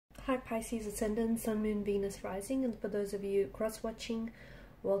Hi Pisces Ascendant, Sun, Moon, Venus rising, and for those of you cross-watching,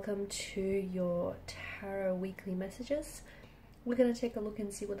 welcome to your tarot weekly messages. We're going to take a look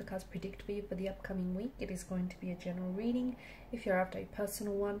and see what the cards predict for you for the upcoming week. It is going to be a general reading. If you're after a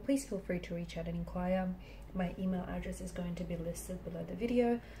personal one, please feel free to reach out and inquire. My email address is going to be listed below the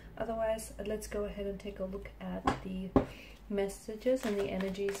video. Otherwise, let's go ahead and take a look at the messages and the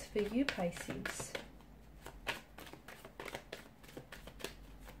energies for you, Pisces.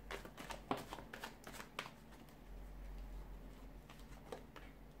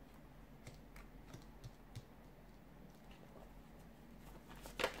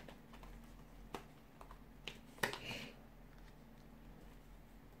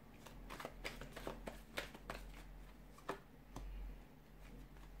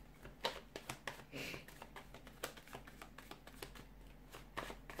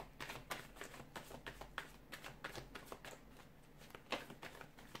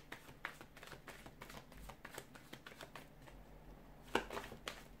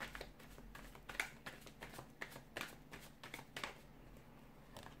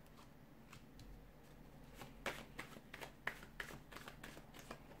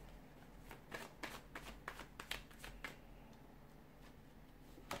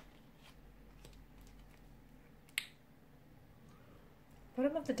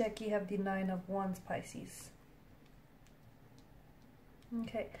 Bottom of the deck, you have the Nine of Wands, Pisces.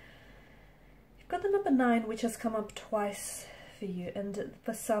 Okay, you've got the number 9, which has come up twice for you, and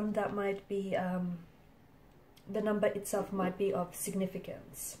for some that might be the number itself might be of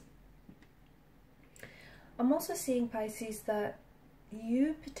significance. I'm also seeing, Pisces, that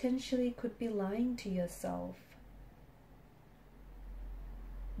you potentially could be lying to yourself,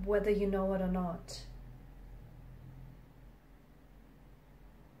 whether you know it or not.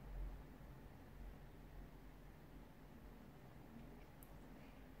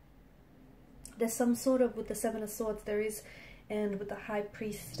 There's some sort of, with the Seven of Swords there is, and with the High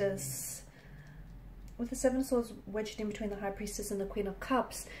Priestess, with the Seven of Swords wedged in between the High Priestess and the Queen of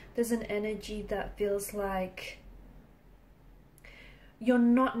Cups, there's an energy that feels like you're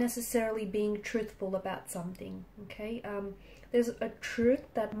not necessarily being truthful about something, okay? There's a truth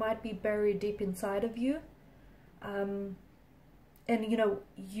that might be buried deep inside of you, and you know,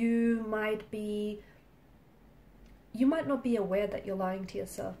 you might not be aware that you're lying to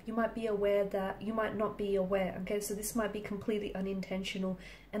yourself. You might be aware that you might not be aware. Okay, so this might be completely unintentional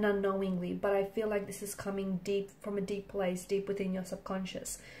and unknowingly, but I feel like this is coming deep from a deep place, deep within your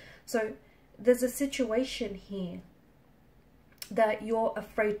subconscious. So there's a situation here that you're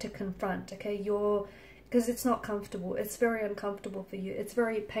afraid to confront, okay? Because it's not comfortable. It's very uncomfortable for you. It's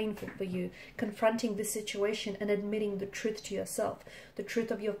very painful for you, confronting this situation and admitting the truth to yourself, the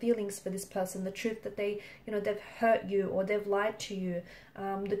truth of your feelings for this person, the truth that they, you know, they've hurt you or they've lied to you,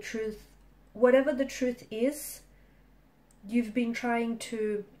 the truth, whatever the truth is, you've been trying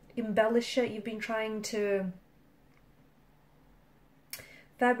to embellish it, you've been trying to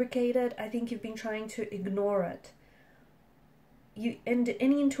fabricate it. I think you've been trying to ignore it. And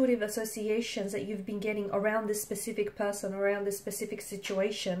any intuitive associations that you've been getting around this specific person, around this specific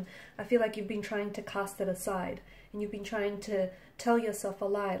situation, I feel like you've been trying to cast it aside, and you've been trying to tell yourself a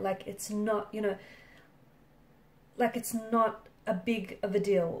lie, like it's not, you know, like it's not a big of a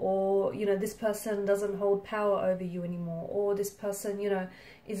deal, or, you know, this person doesn't hold power over you anymore, or this person, you know,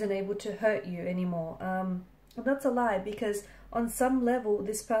 isn't able to hurt you anymore. And that's a lie, because on some level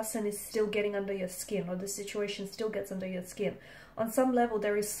this person is still getting under your skin, or the situation still gets under your skin. On some level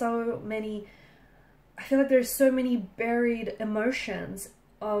there is so many, I feel like there's so many buried emotions,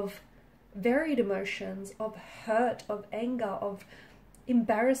 of varied emotions, of hurt, of anger, of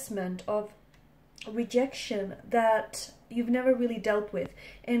embarrassment, of rejection that you've never really dealt with.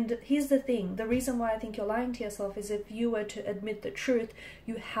 And here's the thing, the reason why I think you're lying to yourself is if you were to admit the truth,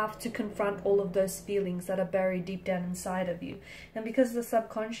 you have to confront all of those feelings that are buried deep down inside of you. And because the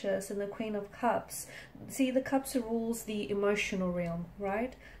subconscious and the Queen of Cups, see, the Cups rules the emotional realm,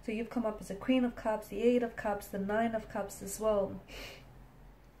 right? So you've come up as a Queen of Cups, the 8 of Cups, the 9 of Cups as well.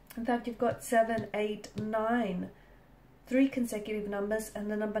 In fact, you've got 7, 8, 9, 3 consecutive numbers, and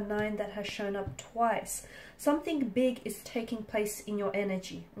the number 9 that has shown up twice. Something big is taking place in your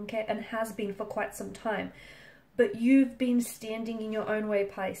energy, okay, and has been for quite some time. But you've been standing in your own way,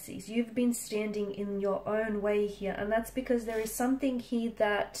 Pisces. You've been standing in your own way here, and that's because there is something here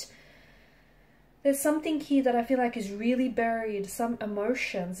that I feel like is really buried, some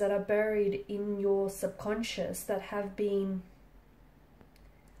emotions that are buried in your subconscious that have been,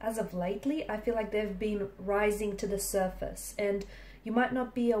 as of lately, I feel like they've been rising to the surface, and you might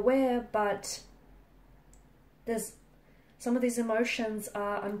not be aware, but there's Some of these emotions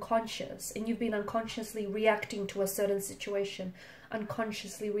are unconscious, and you've been unconsciously reacting to a certain situation,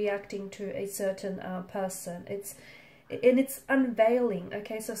 unconsciously reacting to a certain person. It's unveiling,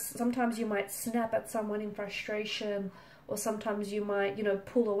 okay? So sometimes you might snap at someone in frustration, or sometimes you might, you know,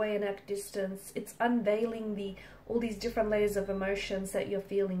 pull away and act distance. It's unveiling all these different layers of emotions that you're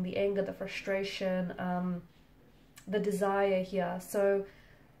feeling, the anger, the frustration, the desire here. So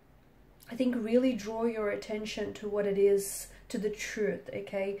I think really draw your attention to what it is, to the truth,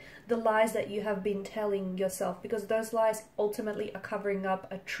 okay? The lies that you have been telling yourself, because those lies ultimately are covering up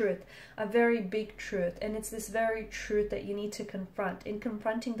a truth, a very big truth. And it's this very truth that you need to confront. In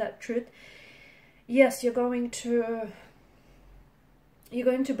confronting that truth, yes, you're going to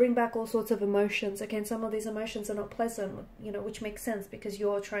bring back all sorts of emotions. Again, some of these emotions are not pleasant, you know, which makes sense because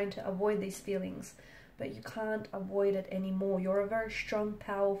you're trying to avoid these feelings. But you can't avoid it anymore. You're a very strong,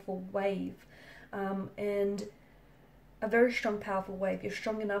 powerful wave, and a very strong, powerful wave. You're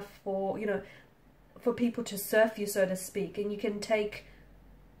strong enough for, you know, for people to surf you, so to speak, and you can take,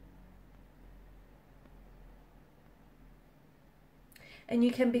 and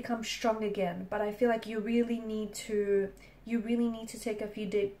you can become strong again. But I feel like you really need to take a few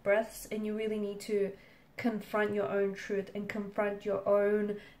deep breaths, and you really need to confront your own truth and confront your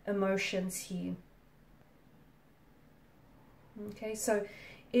own emotions here. Okay, so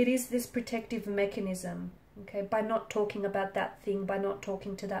it is this protective mechanism, okay, by not talking about that thing, by not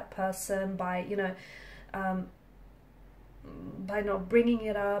talking to that person, by, you know, by not bringing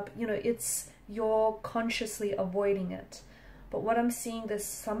it up, you know, you're consciously avoiding it. But what I'm seeing, there's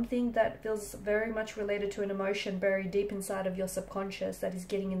something that feels very much related to an emotion buried deep inside of your subconscious that is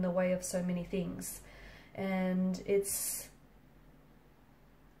getting in the way of so many things. And it's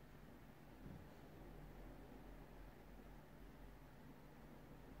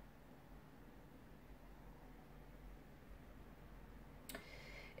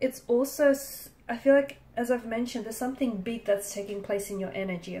also, I feel like, as I've mentioned, there's something big that's taking place in your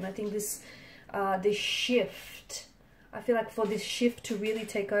energy. And I think this shift, I feel like for this shift to really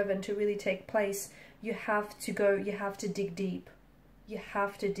take over and to really take place, you have to dig deep. You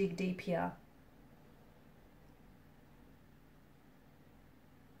have to dig deep here.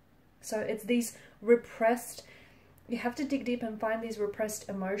 So it's these repressed, you have to dig deep and find these repressed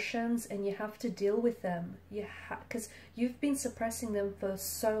emotions, and you have to deal with them. Because you've been suppressing them for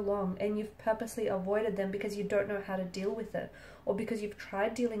so long, and you've purposely avoided them because you don't know how to deal with it, or because you've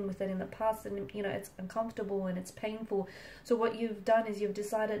tried dealing with it in the past, and you know it's uncomfortable and it's painful. So what you've done is you've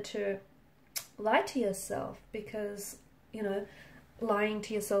decided to lie to yourself, because, you know, lying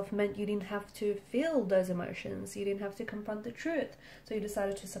to yourself meant you didn't have to feel those emotions. You didn't have to confront the truth. So you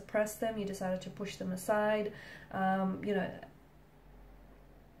decided to suppress them. You decided to push them aside. You know,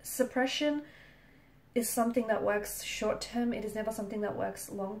 suppression is something that works short term. It is never something that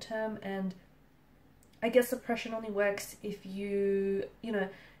works long term. And I guess suppression only works if you know,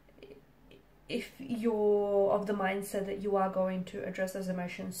 if you're of the mindset that you are going to address those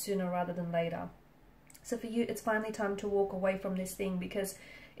emotions sooner rather than later. So for you, it's finally time to walk away from this thing, because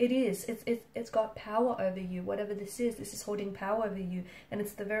it's got power over you. Whatever this is holding power over you, and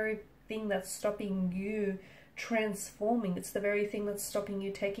it's the very thing that's stopping you transforming. It's the very thing that's stopping you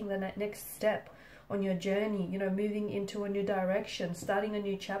taking the next step on your journey, you know, moving into a new direction, starting a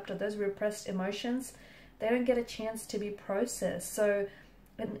new chapter. Those repressed emotions, they don't get a chance to be processed. So,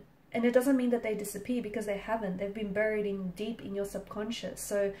 and it doesn't mean that they disappear, because they haven't. They've been buried deep in your subconscious.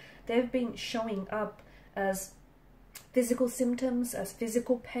 So they've been showing up as physical symptoms, as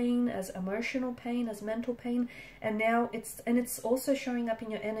physical pain, as emotional pain, as mental pain, and now it's also showing up in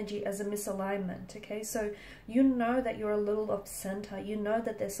your energy as a misalignment. Okay, so you know that you're a little off center. You know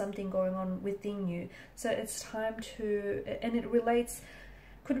that there's something going on within you. So it's time to, and it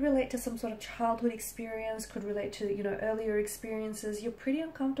could relate to some sort of childhood experience, could relate to, you know, earlier experiences. You're pretty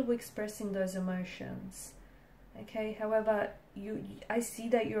uncomfortable expressing those emotions. Okay, however, I see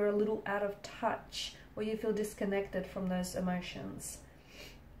that you're a little out of touch, or you feel disconnected from those emotions.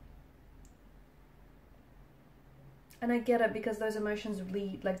 And I get it, because those emotions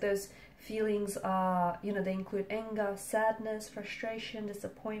lead, like those feelings are, you know, they include anger, sadness, frustration,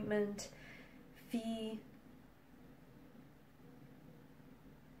 disappointment, fear.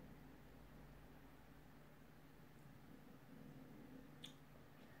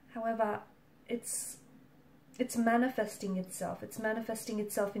 However, it's manifesting itself. It's manifesting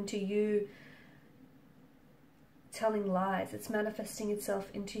itself into you telling lies. It's manifesting itself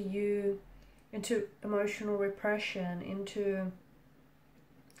into you, into emotional repression, into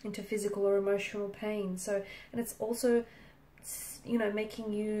physical or emotional pain. So, and it's also, you know,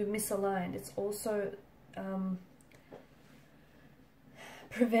 making you misaligned. It's also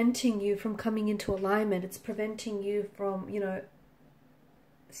preventing you from coming into alignment. It's preventing you from, you know,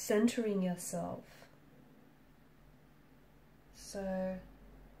 centering yourself. So,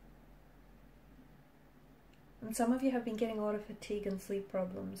 and some of you have been getting a lot of fatigue and sleep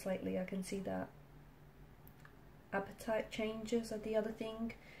problems lately. I can see that. Appetite changes are the other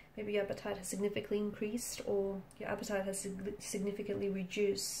thing. Maybe your appetite has significantly increased, or your appetite has significantly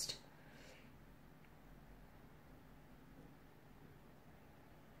reduced.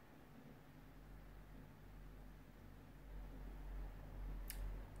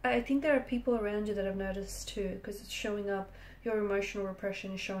 I think there are people around you that have noticed too, because it's showing up. Your emotional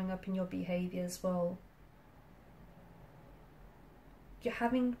repression is showing up in your behavior as well. You're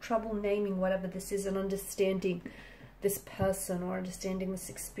having trouble naming whatever this is and understanding this person or understanding this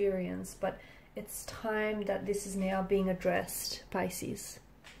experience, but it's time that this is now being addressed, Pisces.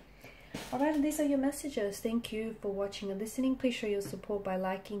 Alright, and these are your messages. Thank you for watching and listening. Please show your support by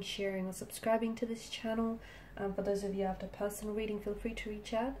liking, sharing, or subscribing to this channel. For those of you after personal reading, feel free to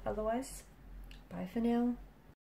reach out. Otherwise, bye for now.